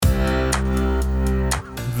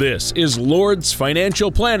This is Lord's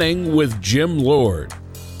Financial Planning with Jim Lord.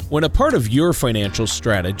 When a part of your financial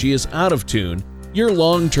strategy is out of tune, your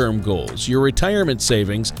long-term goals, your retirement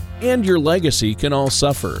savings, and your legacy can all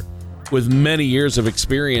suffer. With many years of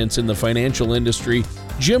experience in the financial industry,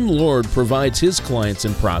 Jim Lord provides his clients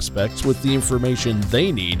and prospects with the information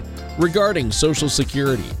they need regarding Social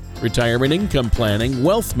Security, retirement income planning,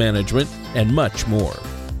 wealth management, and much more.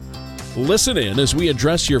 Listen in as we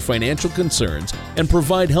address your financial concerns and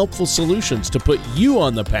provide helpful solutions to put you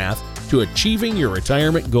on the path to achieving your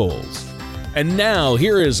retirement goals. And now,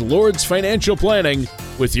 here is Lord's Financial Planning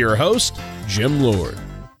with your host, Jim Lord.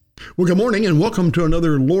 Well, good morning and welcome to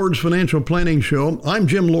another Lord's Financial Planning Show. I'm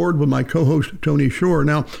Jim Lord with my co-host, Tony Shore.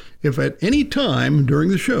 Now, if at any time during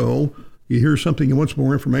the show you hear something you want some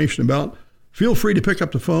more information about, feel free to pick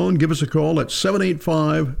up the phone, give us a call at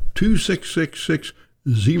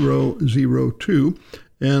 785-2666-002.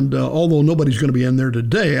 And although nobody's going to be in there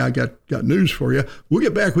today, I got news for you. We'll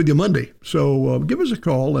get back with you Monday. So give us a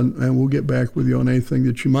call and we'll get back with you on anything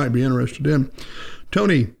that you might be interested in.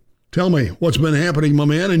 Tony, tell me what's been happening, my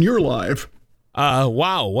man, in your life.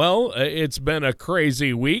 Wow. Well, it's been a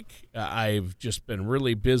crazy week. I've just been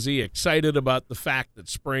really busy, excited about the fact that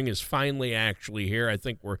spring is finally actually here. I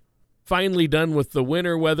think we're finally done with the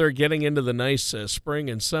winter weather, getting into the nice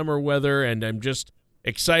spring and summer weather, and I'm just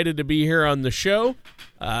excited to be here on the show.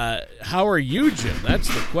 How are you, Jim? That's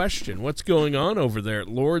the question. What's going on over there at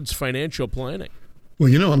Lord's Financial Planning? Well,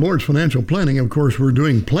 you know, at Lord's Financial Planning, of course, we're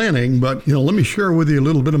doing planning, but, you know, let me share with you a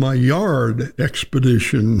little bit of my yard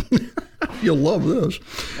expedition. You'll love this.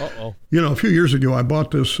 Uh-oh. You know, a few years ago, I bought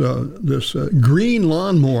this green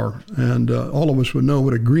lawnmower, and all of us would know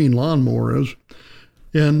what a green lawnmower is.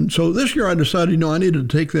 And so this year I decided, you know, I needed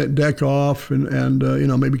to take that deck off and you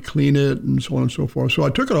know, maybe clean it and so on and so forth. So I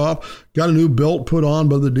took it off, got a new belt put on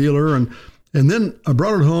by the dealer, and then I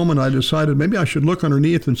brought it home and I decided maybe I should look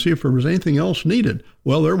underneath and see if there was anything else needed.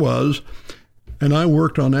 Well, there was. And I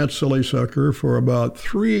worked on that silly sucker for about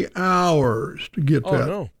 3 hours to get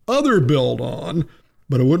other belt on,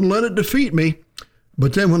 but I wouldn't let it defeat me.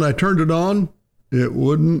 But then when I turned it on, it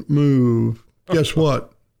wouldn't move. Guess what?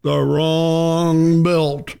 The wrong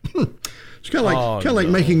belt. It's kind of like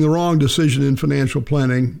making the wrong decision in financial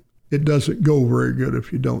planning. It doesn't go very good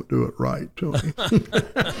if you don't do it right, Tony.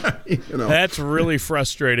 You know. That's really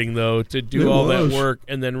frustrating, though, to do that work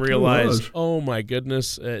and then realize, oh, my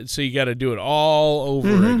goodness. So you got to do it all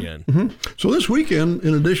over again. Mm-hmm. So this weekend,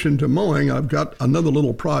 in addition to mowing, I've got another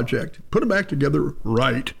little project. Put it back together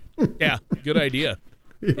right. Yeah, good idea.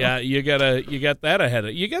 Yeah, you got that ahead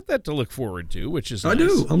of you.Got that to look forward to, which is nice. I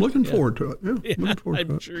do. I'm looking forward to it. Yeah,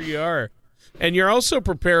 I'm sure you are. And you're also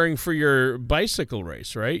preparing for your bicycle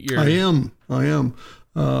race, right? I am. I'm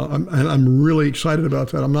really excited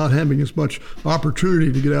about that. I'm not having as much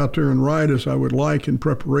opportunity to get out there and ride as I would like in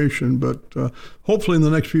preparation, but hopefully in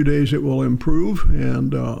the next few days it will improve,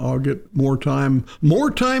 and I'll get more time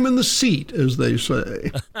in the seat, as they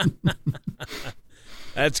say.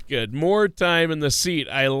 That's good. More time in the seat.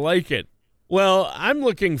 I like it. Well, I'm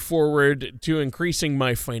looking forward to increasing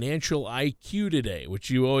my financial IQ today, which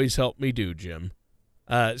you always help me do, Jim.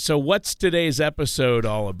 So what's today's episode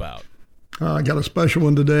all about? I got a special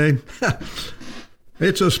one today.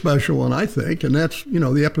 It's a special one, I think, and that's, you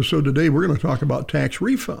know, the episode today. We're going to talk about tax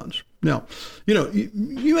refunds. Now, you know,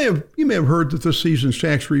 you may have heard that this season's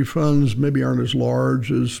tax refunds maybe aren't as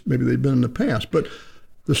large as maybe they've been in the past, but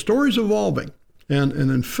the story's evolving. And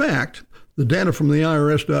in fact, the data from the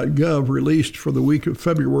IRS.gov released for the week of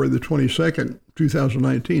February the 22nd,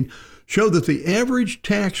 2019, show that the average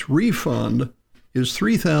tax refund is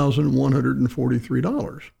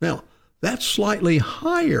 $3,143. Now, that's slightly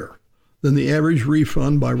higher than the average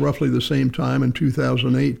refund by roughly the same time in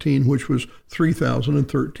 2018, which was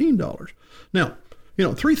 $3,013. Now, you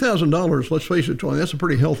know, $3,000, let's face it, Tony, that's a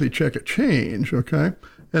pretty healthy check of change, okay?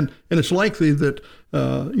 And it's likely that,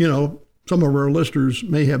 you know, some of our listeners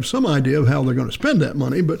may have some idea of how they're going to spend that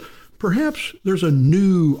money, but perhaps there's a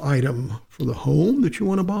new item for the home that you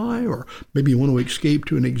want to buy, or maybe you want to escape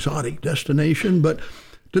to an exotic destination. But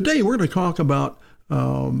today we're going to talk about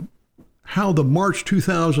how the March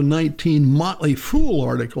 2019 Motley Fool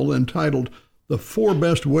article entitled "The 4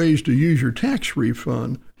 Best Ways to Use Your Tax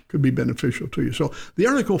Refund" could be beneficial to you. So the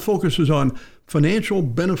article focuses on financial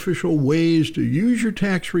beneficial ways to use your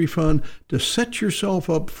tax refund to set yourself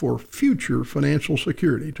up for future financial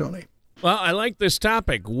security, Tony. Well, I like this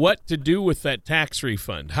topic, what to do with that tax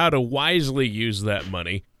refund, how to wisely use that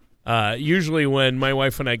money. Usually when my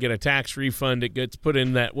wife and I get a tax refund, it gets put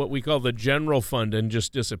in that what we call the general fund and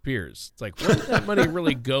just disappears. It's like, what did that money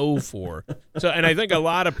really go for? So, and I think a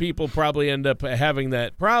lot of people probably end up having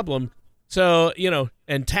that problem. So,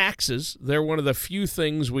 and taxes, they're one of the few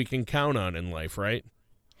things we can count on in life, right?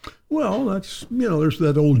 Well, that's, there's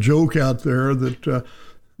that old joke out there that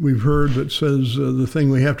we've heard that says the thing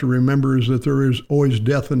we have to remember is that there is always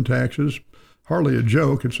death in taxes. Hardly a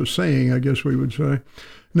joke. It's a saying, I guess we would say.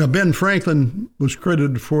 Now, Ben Franklin was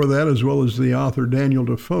credited for that, as well as the author Daniel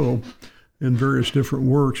Defoe in various different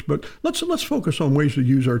works. But let's focus on ways to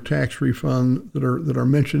use our tax refund that are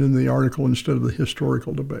mentioned in the article instead of the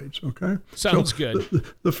historical debates. Okay, sounds good.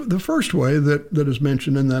 The first way that is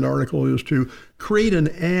mentioned in that article is to create an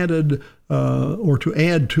added or to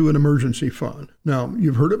add to an emergency fund. Now,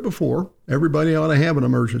 you've heard it before. Everybody ought to have an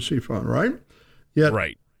emergency fund, right? Yet,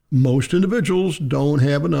 right. Most individuals don't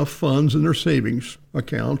have enough funds in their savings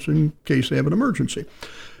accounts in case they have an emergency.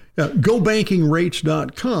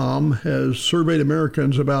 GoBankingRates.com has surveyed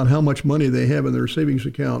Americans about how much money they have in their savings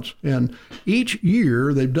accounts, and each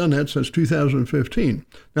year they've done that since 2015.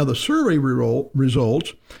 Now, the survey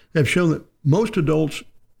results have shown that most adults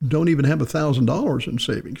don't even have $1,000 in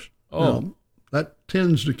savings. Oh. Now, that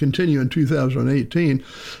tends to continue in 2018.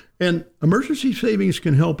 And emergency savings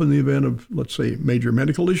can help in the event of, let's say, major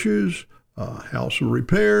medical issues, house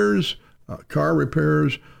repairs, car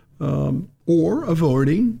repairs, or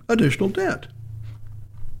avoiding additional debt.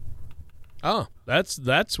 Oh,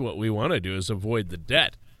 that's what we want to do, is avoid the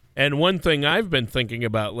debt. And one thing I've been thinking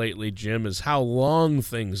about lately, Jim, is how long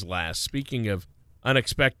things last. Speaking of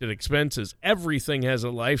unexpected expenses, everything has a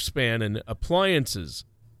lifespan, and appliances.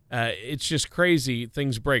 It's just crazy.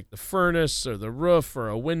 Things break, the furnace or the roof or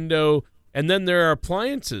a window, and then there are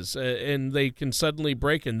appliances, and they can suddenly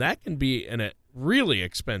break, and that can be a really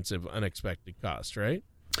expensive, unexpected cost, right?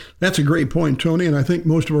 That's a great point, Tony, and I think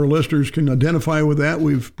most of our listeners can identify with that.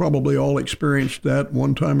 We've probably all experienced that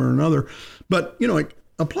one time or another. But,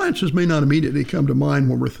 appliances may not immediately come to mind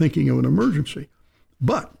when we're thinking of an emergency,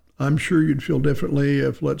 but I'm sure you'd feel differently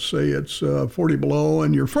if, let's say, it's 40 below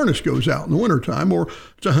and your furnace goes out in the wintertime, or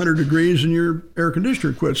it's 100 degrees and your air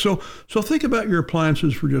conditioner quits. So think about your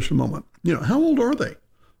appliances for just a moment. How old are they?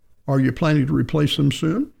 Are you planning to replace them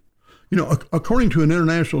soon? According to an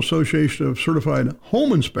International Association of Certified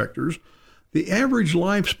Home Inspectors, the average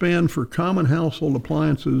lifespan for common household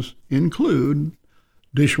appliances include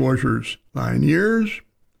dishwashers, 9 years,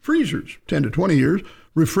 freezers, 10 to 20 years,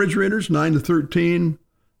 refrigerators, 9 to 13,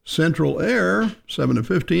 central air, 7 to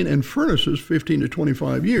 15, and furnaces, 15 to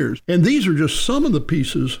 25 years. And these are just some of the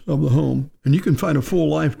pieces of the home. And you can find a full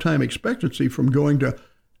lifetime expectancy from going to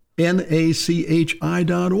NACHI.org.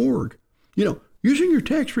 Using your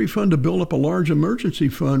tax refund to build up a large emergency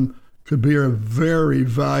fund could be a very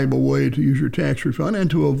valuable way to use your tax refund and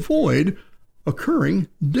to avoid accruing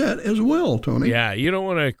debt as well, Tony. Yeah, you don't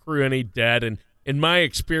want to accrue any debt. And in my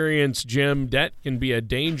experience, Jim, debt can be a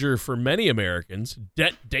danger for many Americans.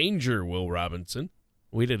 Debt danger, Will Robinson.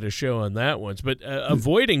 We did a show on that once. But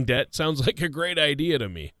avoiding debt sounds like a great idea to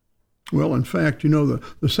me. Well, in fact, the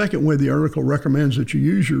second way the article recommends that you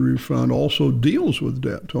use your refund also deals with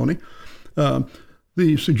debt, Tony.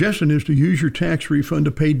 The suggestion is to use your tax refund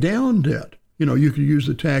to pay down debt. You could use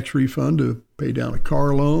the tax refund to pay down a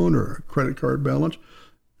car loan or a credit card balance,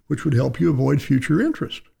 which would help you avoid future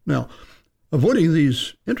interest. Now, avoiding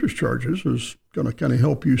these interest charges is going to kind of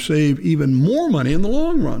help you save even more money in the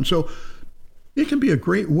long run. So it can be a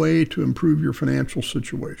great way to improve your financial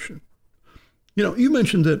situation. You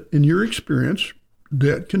mentioned that in your experience,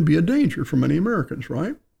 debt can be a danger for many Americans,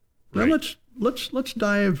 right? Right. Now let's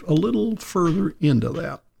dive a little further into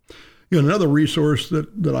that. Another resource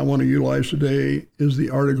that I want to utilize today is the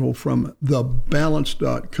article from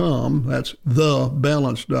thebalance.com. That's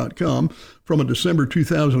thebalance.com from a December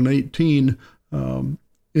 2018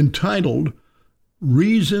 entitled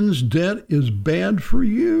 "Reasons Debt is Bad for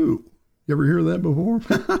You." You ever hear that before?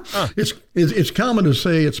 It's common to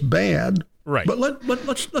say it's bad, right? But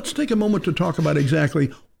let's take a moment to talk about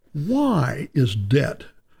exactly why is debt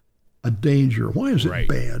a danger? Why is it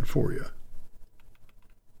bad for you?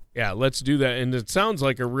 Yeah, let's do that. And it sounds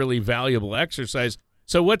like a really valuable exercise.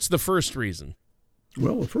 So what's the first reason?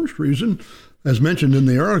 Well, the first reason, as mentioned in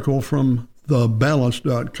the article from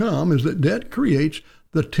thebalance.com, is that debt creates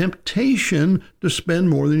the temptation to spend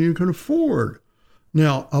more than you can afford.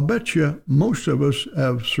 Now, I'll bet you most of us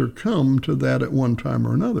have succumbed to that at one time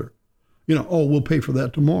or another. We'll pay for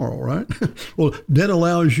that tomorrow, right? Well, debt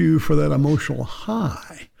allows you for that emotional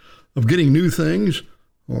high of getting new things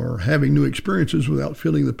or having new experiences without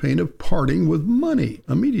feeling the pain of parting with money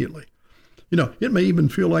immediately. It may even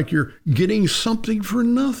feel like you're getting something for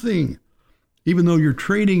nothing, even though you're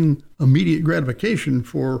trading immediate gratification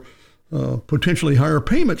for potentially higher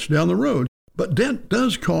payments down the road. But debt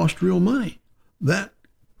does cost real money. That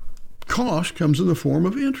cost comes in the form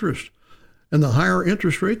of interest. And the higher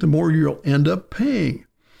interest rate, the more you'll end up paying.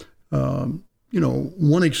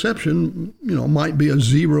 One exception, might be a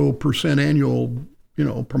 0% annual,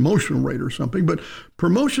 promotional rate or something. But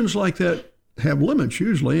promotions like that have limits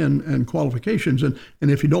usually and qualifications. And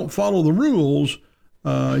if you don't follow the rules,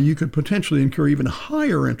 you could potentially incur even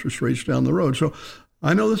higher interest rates down the road. So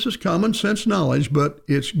I know this is common sense knowledge, but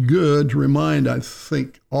it's good to remind, I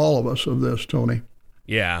think, all of us of this, Tony.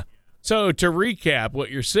 Yeah. So to recap, what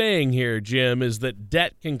you're saying here, Jim, is that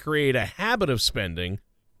debt can create a habit of spending,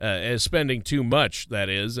 as spending too much, that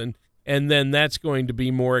is, and then that's going to be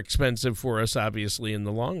more expensive for us, obviously, in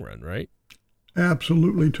the long run, right?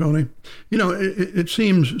 Absolutely, Tony. It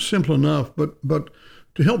seems simple enough, but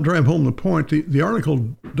to help drive home the point, the article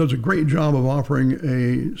does a great job of offering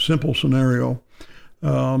a simple scenario.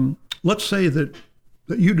 Let's say that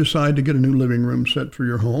you decide to get a new living room set for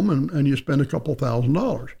your home and you spend a couple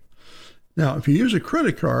 $1,000s. Now, if you use a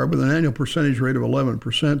credit card with an annual percentage rate of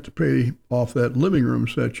 11% to pay off that living room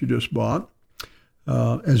set you just bought,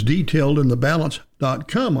 as detailed in the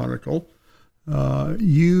Balance.com article, if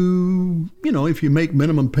you make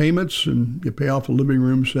minimum payments and you pay off a living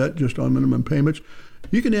room set just on minimum payments,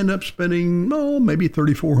 you can end up spending, maybe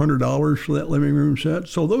 $3,400 for that living room set.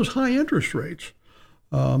 So those high interest rates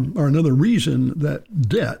are another reason that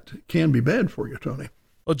debt can be bad for you, Tony.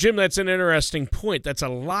 Well, Jim, that's an interesting point. That's a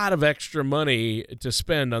lot of extra money to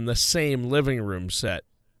spend on the same living room set.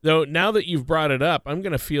 Though now that you've brought it up, I'm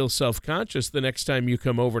going to feel self-conscious the next time you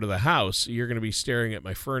come over to the house. You're going to be staring at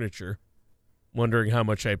my furniture, wondering how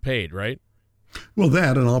much I paid, right? Well,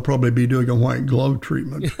 that, and I'll probably be doing a white glove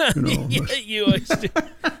treatment.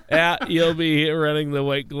 You'll be running the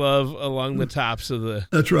white glove along the tops of the.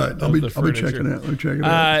 That's right. I'll be checking it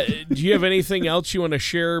out. Do you have anything else you want to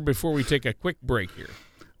share before we take a quick break here?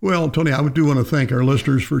 Well, Tony, I do want to thank our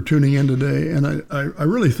listeners for tuning in today, and I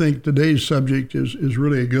really think today's subject is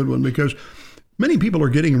really a good one because many people are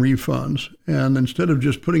getting refunds, and instead of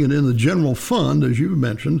just putting it in the general fund, as you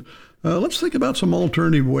mentioned, let's think about some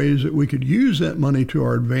alternative ways that we could use that money to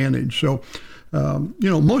our advantage. So,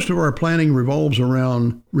 most of our planning revolves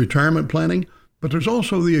around retirement planning, but there's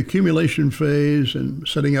also the accumulation phase and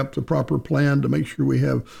setting up the proper plan to make sure we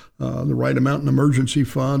have the right amount in emergency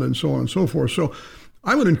fund and so on and so forth. So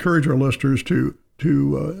I would encourage our listeners to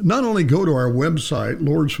not only go to our website,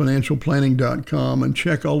 lordsfinancialplanning.com, and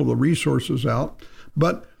check all of the resources out,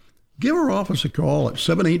 but give our office a call at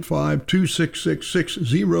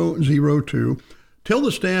 785-266-6002. Tell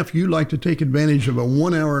the staff you'd like to take advantage of a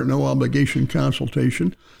 1-hour no-obligation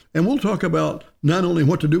consultation, and we'll talk about not only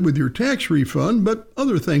what to do with your tax refund, but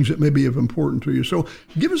other things that may be of importance to you. So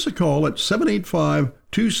give us a call at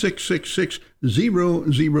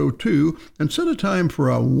 785-266-6002 and set a time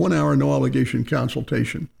for a 1-hour no-obligation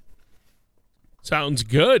consultation. Sounds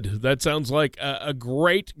good. That sounds like a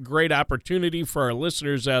great opportunity for our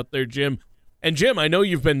listeners out there, Jim. And Jim, I know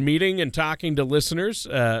you've been meeting and talking to listeners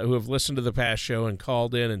who have listened to the past show and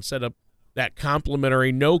called in and set up that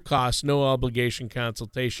complimentary, no-cost, no-obligation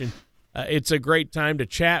consultation. It's a great time to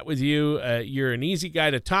chat with you. You're an easy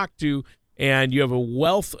guy to talk to, and you have a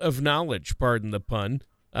wealth of knowledge, pardon the pun,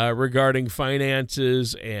 regarding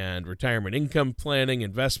finances and retirement income planning,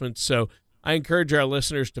 investments. So I encourage our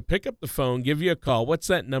listeners to pick up the phone, give you a call. What's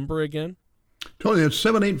that number again? Tony, it's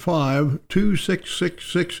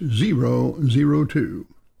 785-266-6002.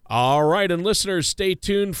 All right, and listeners, stay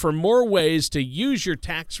tuned for more ways to use your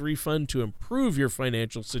tax refund to improve your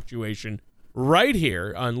financial situation right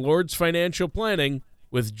here on Lord's Financial Planning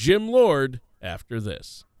with Jim Lord after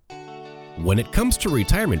this. When it comes to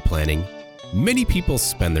retirement planning, many people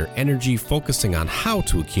spend their energy focusing on how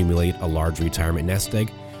to accumulate a large retirement nest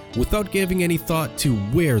egg without giving any thought to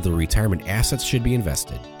where the retirement assets should be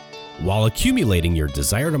invested. While accumulating your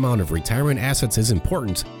desired amount of retirement assets is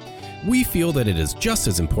important, we feel that it is just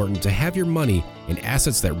as important to have your money in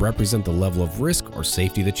assets that represent the level of risk or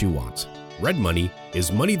safety that you want. Red money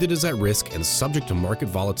is money that is at risk and subject to market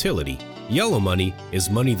volatility. Yellow money is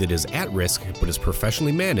money that is at risk but is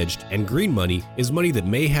professionally managed, and green money is money that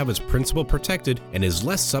may have its principal protected and is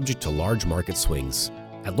less subject to large market swings.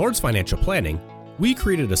 At Lord's Financial Planning, we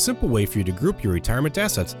created a simple way for you to group your retirement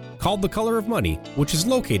assets called the Color of Money, which is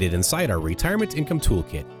located inside our Retirement Income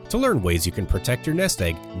Toolkit. To learn ways you can protect your nest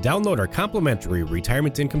egg, download our complimentary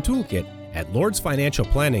Retirement Income Toolkit at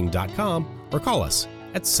lordsfinancialplanning.com or call us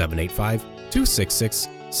at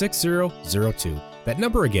 785-266-6002. That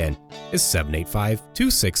number again is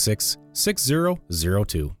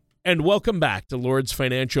 785-266-6002. And welcome back to Lord's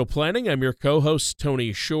Financial Planning. I'm your co-host,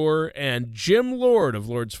 Tony Shore, and Jim Lord of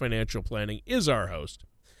Lord's Financial Planning is our host.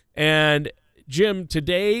 And Jim,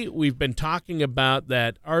 today we've been talking about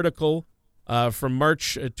that article from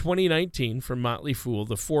March 2019 from Motley Fool,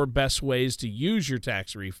 the 4 best ways to use your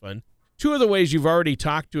tax refund. 2 of the ways you've already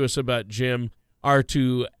talked to us about, Jim, are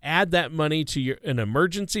to add that money to an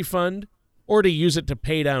emergency fund or to use it to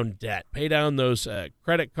pay down debt, pay down those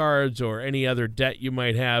credit cards or any other debt you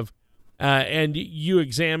might have. And you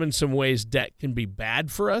examine some ways debt can be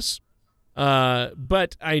bad for us.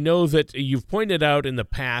 But I know that you've pointed out in the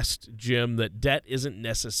past, Jim, that debt isn't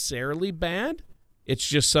necessarily bad. It's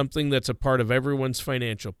just something that's a part of everyone's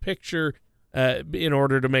financial picture in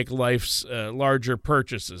order to make life's larger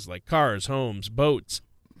purchases like cars, homes, boats.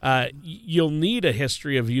 You'll need a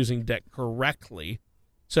history of using debt correctly.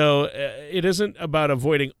 So it isn't about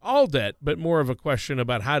avoiding all debt, but more of a question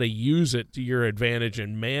about how to use it to your advantage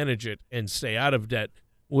and manage it and stay out of debt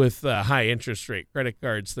with high interest rate credit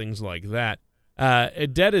cards, things like that.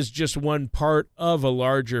 Debt is just one part of a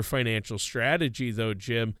larger financial strategy, though,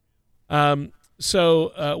 Jim.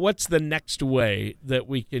 So what's the next way that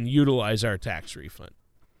we can utilize our tax refund?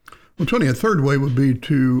 Well, Tony, a third way would be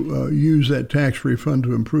to use that tax refund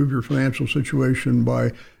to improve your financial situation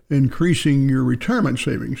by increasing your retirement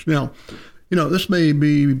savings. Now, this may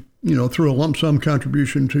be, through a lump sum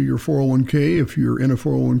contribution to your 401k if you're in a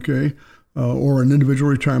 401k or an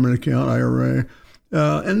individual retirement account, IRA.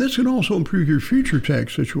 And this can also improve your future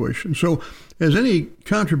tax situation. So as any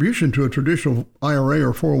contribution to a traditional IRA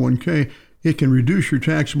or 401k, it can reduce your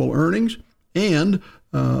taxable earnings, and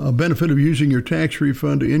a benefit of using your tax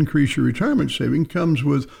refund to increase your retirement saving comes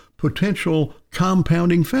with potential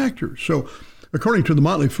compounding factors. So according to the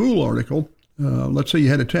Motley Fool article, let's say you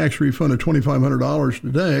had a tax refund of $2,500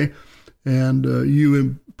 today, and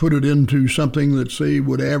you put it into something that, say,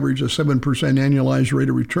 would average a 7% annualized rate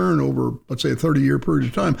of return over, let's say, a 30-year period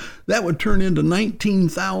of time. That would turn into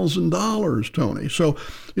 $19,000, Tony. So,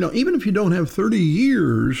 even if you don't have 30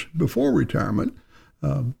 years before retirement,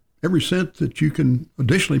 every cent that you can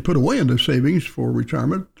additionally put away into savings for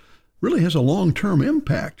retirement really has a long-term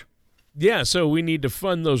impact. Yeah, so we need to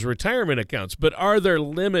fund those retirement accounts. But are there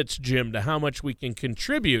limits, Jim, to how much we can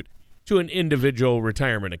contribute to an individual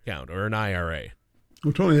retirement account or an IRA?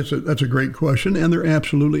 Well, Tony, that's a great question, and there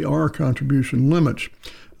absolutely are contribution limits.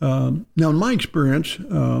 Now, in my experience,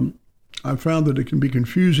 I've found that it can be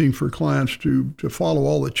confusing for clients to follow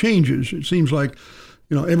all the changes. It seems like,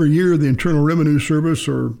 every year the Internal Revenue Service,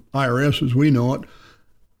 or IRS as we know it,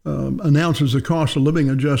 announces the cost of living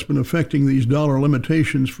adjustment affecting these dollar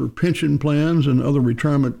limitations for pension plans and other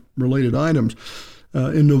retirement-related items.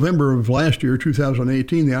 In November of last year,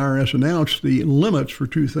 2018, the IRS announced the limits for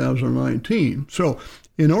 2019. So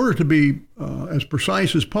in order to be as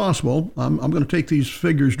precise as possible, I'm going to take these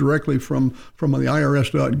figures directly from the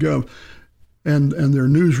IRS.gov and their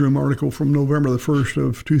newsroom article from November the 1st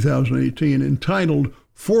of 2018 entitled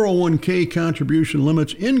 401k contribution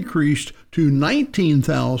limits increased to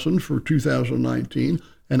 $19,000 for 2019,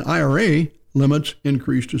 and IRA limits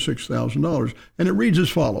increased to $6,000. And it reads as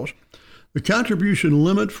follows. The contribution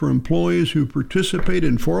limit for employees who participate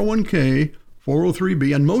in 401k,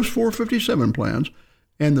 403b, and most 457 plans,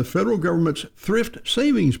 and the federal government's thrift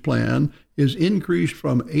savings plan is increased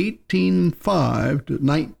from $18,500 to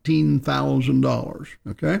 $19,000.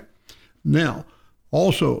 Okay? Now,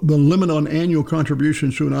 also, the limit on annual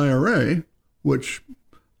contributions to an IRA, which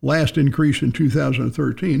last increased in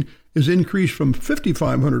 2013, is increased from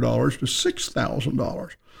 $5,500 to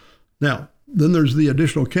 $6,000. Now, then there's the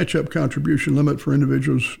additional catch-up contribution limit for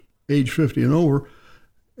individuals age 50 and over.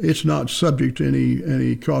 It's not subject to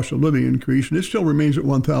any cost of living increase, and it still remains at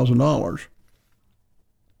 $1,000.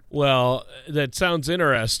 Well, that sounds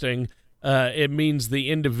interesting. It means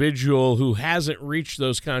the individual who hasn't reached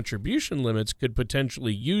those contribution limits could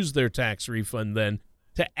potentially use their tax refund then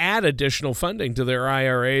to add additional funding to their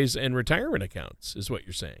IRAs and retirement accounts, is what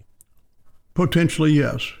you're saying. Potentially,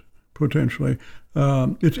 yes. Potentially.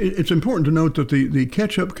 It's important to note that the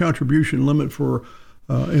catch-up contribution limit for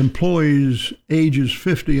employees ages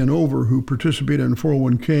 50 and over who participate in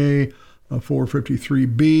 401k,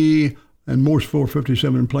 453b, and most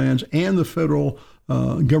 457 plans, and the federal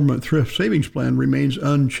government thrift savings plan remains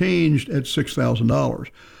unchanged at $6,000.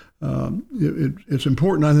 It's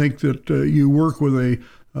important, I think, that you work with a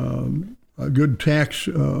good tax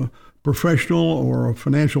professional or a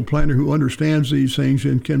financial planner who understands these things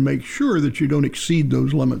and can make sure that you don't exceed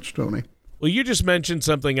those limits, Tony. Well, you just mentioned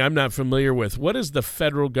something I'm not familiar with. What is the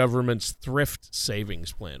federal government's thrift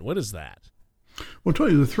savings plan? What is that? Well, I'll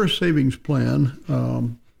tell you, the Thrift Savings Plan,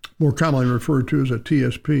 more commonly referred to as a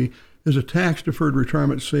TSP, is a tax-deferred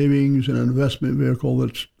retirement savings and investment vehicle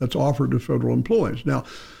that's offered to federal employees. Now,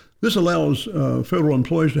 this allows federal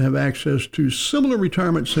employees to have access to similar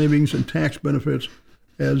retirement savings and tax benefits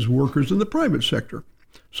as workers in the private sector.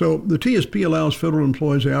 So the TSP allows federal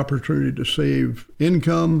employees the opportunity to save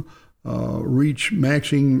income,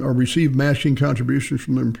 receive matching contributions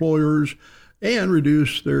from their employers, and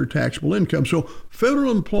reduce their taxable income. So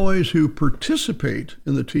federal employees who participate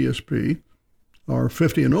in the TSP are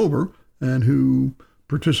 50 and over, and who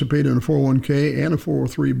participate in a 401k and a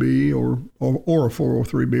 403b or a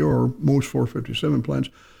 403b or most 457 plans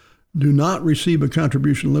do not receive a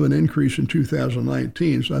contribution limit increase in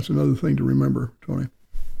 2019. So that's another thing to remember, Tony.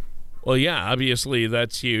 Well, yeah, obviously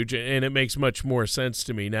that's huge, and it makes much more sense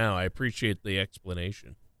to me now. I appreciate the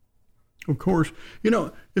explanation. Of course.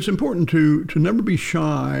 It's important to never be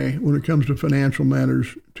shy when it comes to financial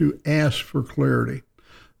matters to ask for clarity.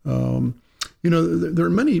 There are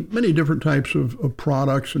many different types of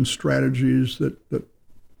products and strategies that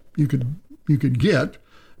you could get,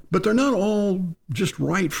 but they're not all just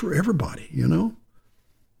right for everybody,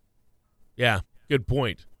 Yeah, good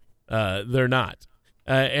point. They're not.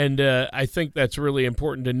 And I think that's really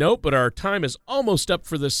important to note, but our time is almost up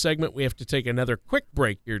for this segment. We have to take another quick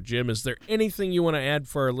break here, Jim. Is there anything you want to add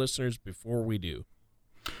for our listeners before we do?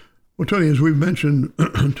 Well, Tony, as we've mentioned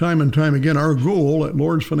time and time again, our goal at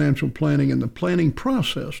Lord's Financial Planning and the planning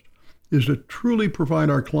process is to truly provide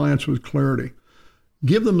our clients with clarity,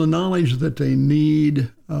 give them the knowledge that they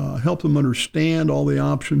need, help them understand all the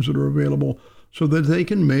options that are available so that they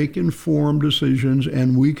can make informed decisions,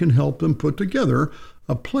 and we can help them put together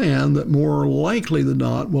a plan that more likely than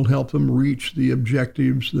not will help them reach the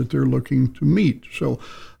objectives that they're looking to meet. So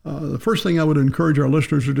the first thing I would encourage our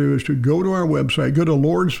listeners to do is to go to our website, go to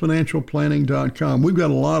lordsfinancialplanning.com. We've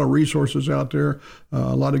got a lot of resources out there,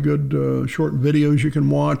 a lot of good short videos you can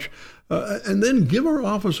watch. And then give our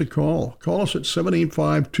office a call. Call us at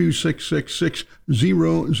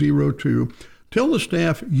 785-266-6002. Tell the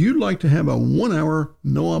staff you'd like to have a 1-hour,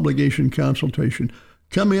 no-obligation consultation.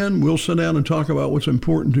 Come in, we'll sit down and talk about what's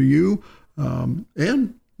important to you,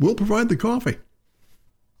 and we'll provide the coffee.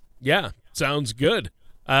 Yeah, sounds good.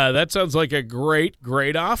 That sounds like a great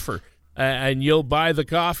offer, and you'll buy the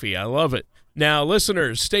coffee. I love it. Now,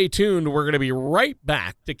 listeners, stay tuned. We're going to be right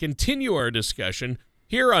back to continue our discussion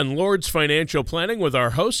here on Lord's Financial Planning with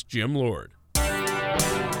our host, Jim Lord.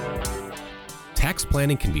 Tax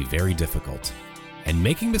planning can be very difficult, and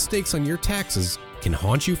making mistakes on your taxes can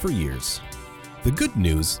haunt you for years. The good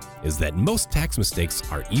news is that most tax mistakes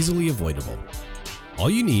are easily avoidable. All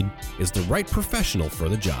you need is the right professional for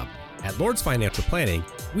the job. At Lord's Financial Planning,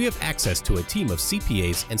 we have access to a team of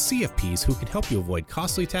CPAs and CFPs who can help you avoid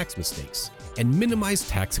costly tax mistakes and minimize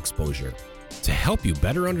tax exposure. To help you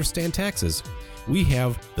better understand taxes, we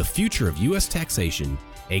have The Future of U.S. Taxation,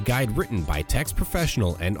 a guide written by tax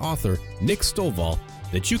professional and author Nick Stovall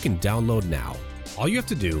that you can download now. All you have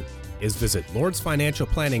to do is visit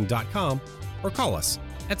lordsfinancialplanning.com or call us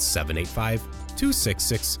at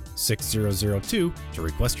 785-266-6002 to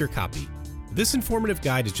request your copy. This informative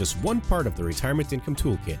guide is just one part of the Retirement Income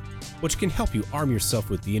Toolkit, which can help you arm yourself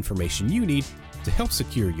with the information you need to help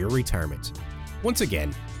secure your retirement. Once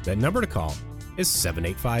again, that number to call is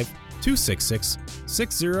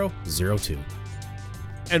 785-266-6002.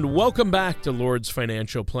 And welcome back to Lord's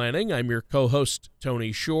Financial Planning. I'm your co-host,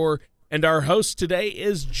 Tony Shore, and our host today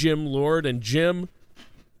is Jim Lord. And Jim,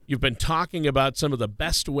 you've been talking about some of the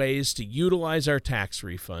best ways to utilize our tax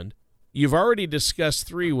refund. You've already discussed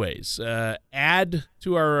 3 ways. Add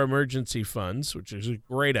to our emergency funds, which is a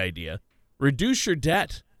great idea. Reduce your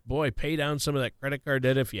debt. Boy, pay down some of that credit card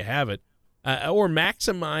debt if you have it. Or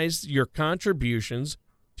maximize your contributions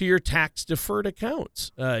to your tax-deferred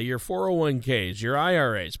accounts, your 401ks, your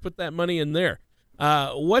IRAs. Put that money in there.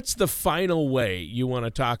 What's the final way you want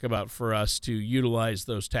to talk about for us to utilize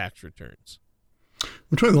those tax returns?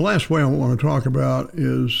 I'll tell you, the last way I want to talk about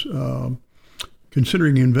is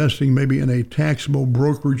considering investing maybe in a taxable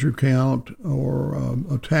brokerage account or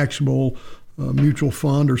a taxable mutual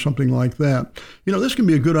fund or something like that. This can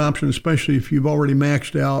be a good option, especially if you've already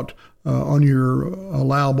maxed out on your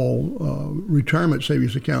allowable retirement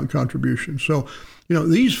savings account contribution. So,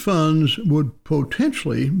 these funds would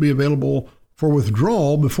potentially be available for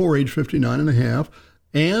withdrawal before age 59 and a half.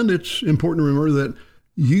 And it's important to remember that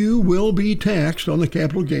you will be taxed on the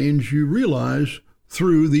capital gains you realize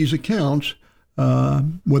through these accounts,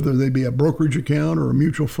 whether they be a brokerage account or a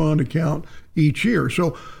mutual fund account each year.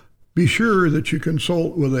 So be sure that you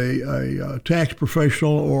consult with a tax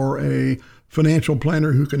professional or a financial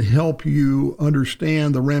planner who can help you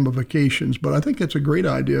understand the ramifications. But I think that's a great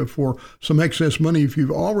idea for some excess money if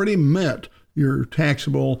you've already met your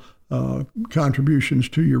taxable contributions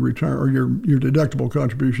to your or your deductible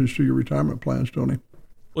contributions to your retirement plans, Tony.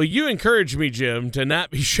 Well, you encouraged me, Jim, to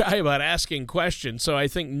not be shy about asking questions. So I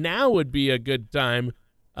think now would be a good time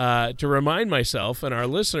to remind myself and our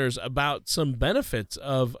listeners about some benefits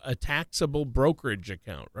of a taxable brokerage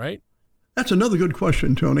account, right? That's another good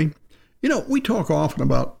question, Tony. You know, we talk often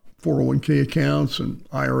about 401k accounts and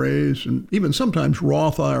IRAs and even sometimes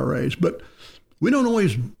Roth IRAs, but we don't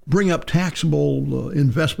always bring up taxable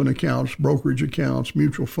investment accounts, brokerage accounts,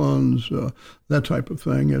 mutual funds, that type of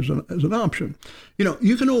thing as an option. You know,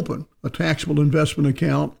 you can open a taxable investment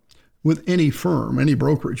account with any firm, any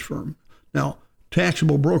brokerage firm. Now,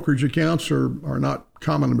 taxable brokerage accounts are not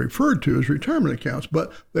commonly referred to as retirement accounts,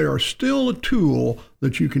 but they are still a tool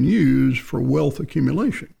that you can use for wealth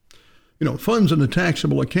accumulation. You know, funds in a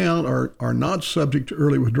taxable account are not subject to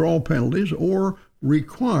early withdrawal penalties or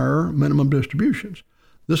require minimum distributions.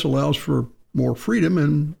 This allows for more freedom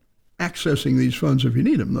in accessing these funds if you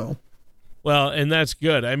need them, though. Well, and that's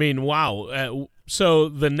good. I mean, wow. So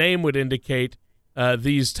the name would indicate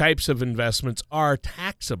these types of investments are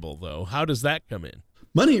taxable, though. How does that come in?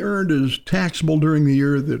 Money earned is taxable during the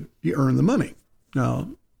year that you earn the money. Now,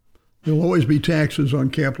 there will always be taxes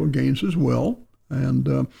on capital gains as well. And,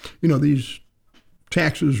 you know, these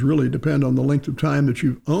taxes really depend on the length of time that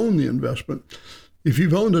you've owned the investment. If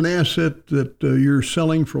you've owned an asset that you're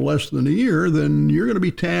selling for less than a year, then you're going to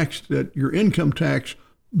be taxed at your income tax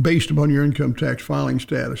based upon your income tax filing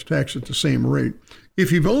status, taxed at the same rate.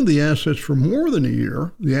 If you've owned the assets for more than a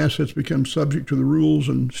year, the assets become subject to the rules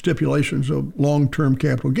and stipulations of long-term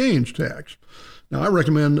capital gains tax. Now, I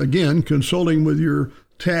recommend, again, consulting with your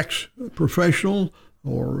tax professional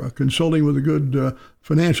or consulting with a good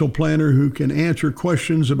financial planner who can answer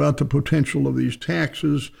questions about the potential of these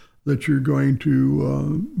taxes that you're going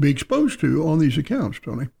to be exposed to on these accounts,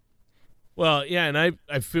 Tony. Well, yeah, and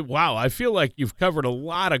I feel like you've covered a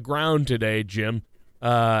lot of ground today, Jim.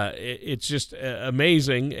 It's just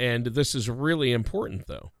amazing, and this is really important,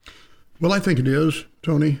 though. Well, I think it is,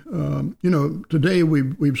 Tony. You know, today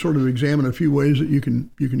we've sort of examined a few ways that you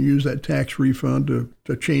can use that tax refund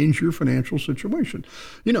to change your financial situation.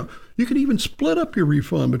 You know, you can even split up your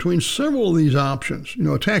refund between several of these options. You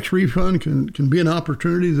know, a tax refund can be an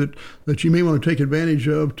opportunity that you may want to take advantage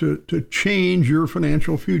of to change your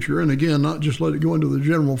financial future. And again, not just let it go into the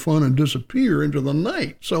general fund and disappear into the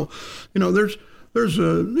night. So, you know,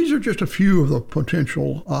 these are just a few of the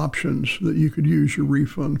potential options that you could use your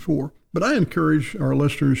refund for. But I encourage our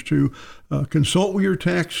listeners to consult with your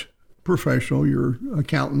tax professional, your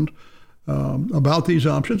accountant, about these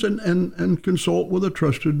options and consult with a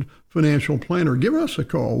trusted financial planner. Give us a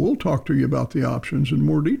call. We'll talk to you about the options in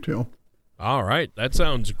more detail. All right. That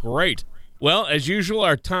sounds great. Well, as usual,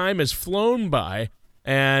 our time has flown by,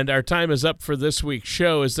 and our time is up for this week's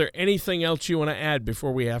show. Is there anything else you want to add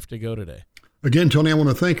before we have to go today? Again, Tony, I want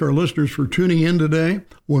to thank our listeners for tuning in today. I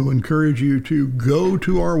want to encourage you to go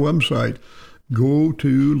to our website. Go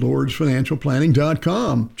to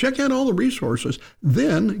lordsfinancialplanning.com. Check out all the resources.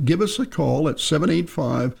 Then give us a call at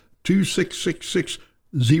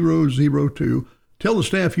 785-2666-002. Tell the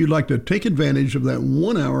staff you'd like to take advantage of that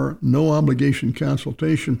 1-hour, no-obligation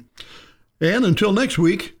consultation. And until next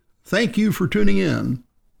week, thank you for tuning in.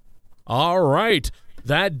 All right.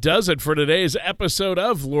 That does it for today's episode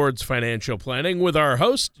of Lord's Financial Planning with our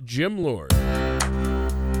host, Jim Lord.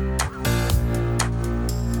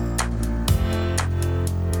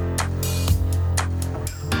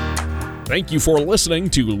 Thank you for listening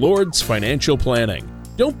to Lord's Financial Planning.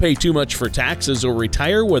 Don't pay too much for taxes or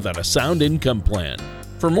retire without a sound income plan.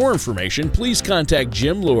 For more information, please contact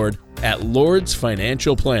Jim Lord at Lord's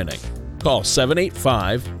Financial Planning. Call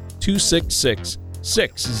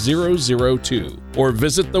 785-266-6002 or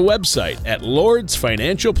visit the website at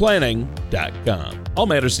lordsfinancialplanning.com. All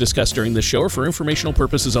matters discussed during this show are for informational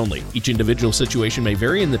purposes only. Each individual situation may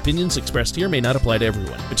vary, and the opinions expressed here may not apply to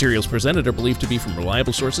everyone. Materials presented are believed to be from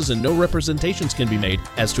reliable sources, and no representations can be made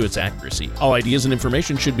as to its accuracy. All ideas and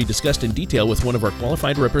information should be discussed in detail with one of our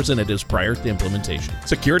qualified representatives prior to implementation.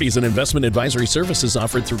 Securities and investment advisory services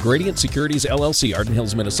offered through Gradient Securities, LLC, Arden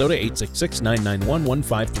Hills, Minnesota,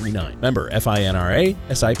 866-991-1539. Member FINRA,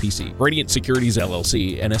 SIPC. Gradient Securities,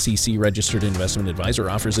 LLC, an SEC-registered investment advisor,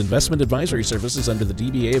 offers investment advisory services under under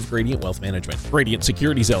the DBA of Gradient Wealth Management. Gradient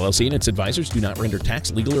Securities LLC and its advisors do not render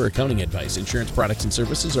tax, legal, or accounting advice. Insurance products and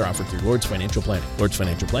services are offered through Lord's Financial Planning. Lord's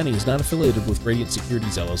Financial Planning is not affiliated with Gradient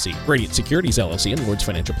Securities LLC. Gradient Securities LLC and Lord's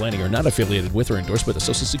Financial Planning are not affiliated with or endorsed by the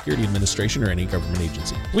Social Security Administration or any government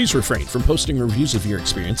agency. Please refrain from posting reviews of your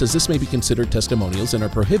experience, as this may be considered testimonials and are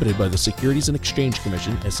prohibited by the Securities and Exchange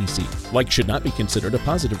Commission, SEC. Likes should not be considered a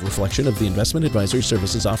positive reflection of the investment advisory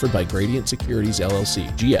services offered by Gradient Securities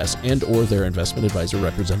LLC, GS, and or their investment advisor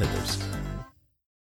representatives.